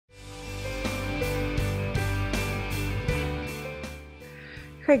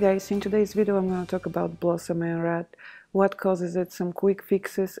Hi guys, in today's video I'm going to talk about blossom end rot, what causes it, some quick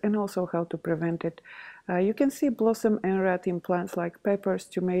fixes, and also how to prevent it. You can see blossom end rot in plants like peppers,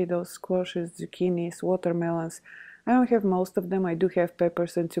 tomatoes, squashes, zucchinis, watermelons. I don't have most of them. I do have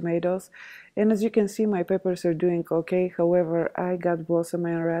peppers and tomatoes, and as you can see my peppers are doing okay. However, I got blossom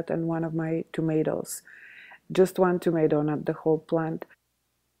end rot on one of my tomatoes. Just one tomato, not the whole plant.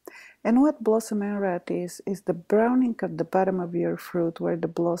 And what blossom end rot is the browning at the bottom of your fruit where the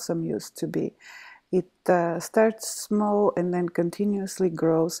blossom used to be. It starts small and then continuously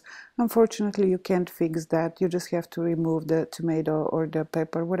grows. Unfortunately, you can't fix that. You just have to remove the tomato or the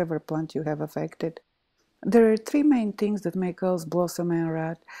pepper, whatever plant you have affected. There are three main things that may cause blossom end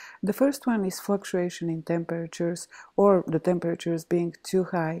rot. The first one is fluctuation in temperatures, or the temperatures being too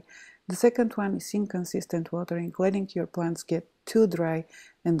high. The second one is inconsistent watering, letting your plants get too dry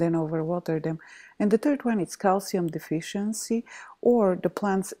and then overwater them. And the third one is calcium deficiency, or the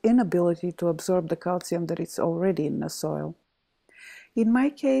plant's inability to absorb the calcium that is already in the soil. In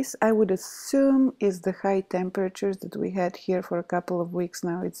my case, I would assume is the high temperatures that we had here for a couple of weeks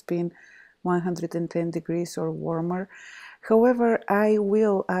now. It's been 110 degrees or warmer. However, I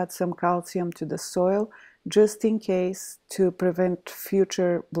will add some calcium to the soil just in case to prevent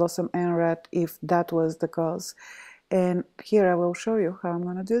future blossom end rot if that was the cause. And here I will show you how I'm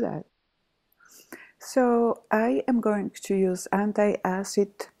going to do that. So I am going to use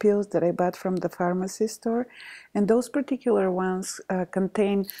anti-acid pills that I bought from the pharmacy store, and those particular ones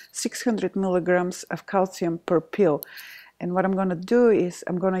contain 600 milligrams of calcium per pill. And what I'm going to do is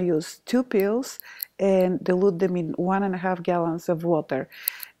I'm going to use 2 pills and dilute them in 1.5 gallons of water.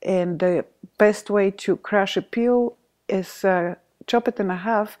 And the best way to crush a pill is chop it in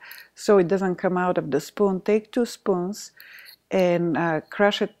half so it doesn't come out of the spoon. Take 2 spoons and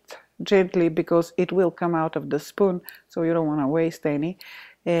crush it gently because it will come out of the spoon, so you don't want to waste any.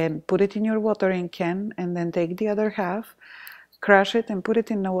 And put it in your watering can, and then take the other half, crush it and put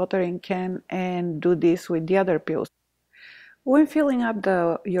it in the watering can, and do this with the other pills. When filling up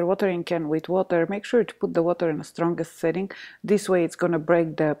your watering can with water, make sure to put the water in the strongest setting. This way it's going to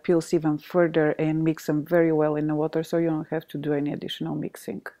break the pills even further and mix them very well in the water, so you don't have to do any additional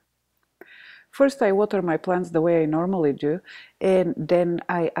mixing. First I water my plants the way I normally do, and then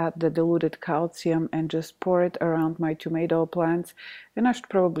I add the diluted calcium and just pour it around my tomato plants, and I should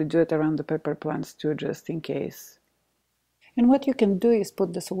probably do it around the pepper plants too, just in case. And what you can do is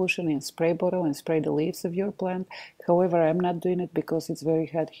put the solution in spray bottle and spray the leaves of your plant. However, I'm not doing it because it's very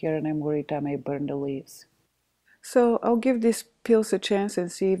hot here and I'm worried I may burn the leaves. So I'll give these pills a chance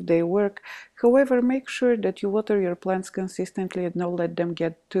and see if they work. However, make sure that you water your plants consistently and don't let them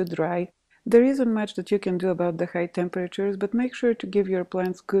get too dry. There isn't much that you can do about the high temperatures, but make sure to give your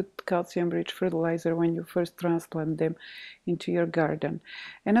plants good calcium-rich fertilizer when you first transplant them into your garden.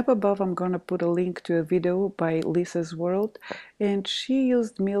 And up above I'm going to put a link to a video by Lisa's World, and she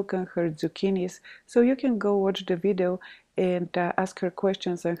used milk on her zucchinis, so you can go watch the video and ask her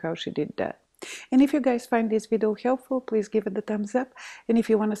questions on how she did that. And if you guys find this video helpful, please give it a thumbs up, and if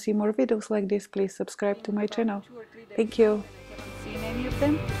you want to see more videos like this, please subscribe to my channel. Thank you. I haven't seen any of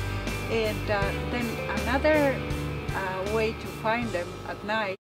them. And then another way to find them at night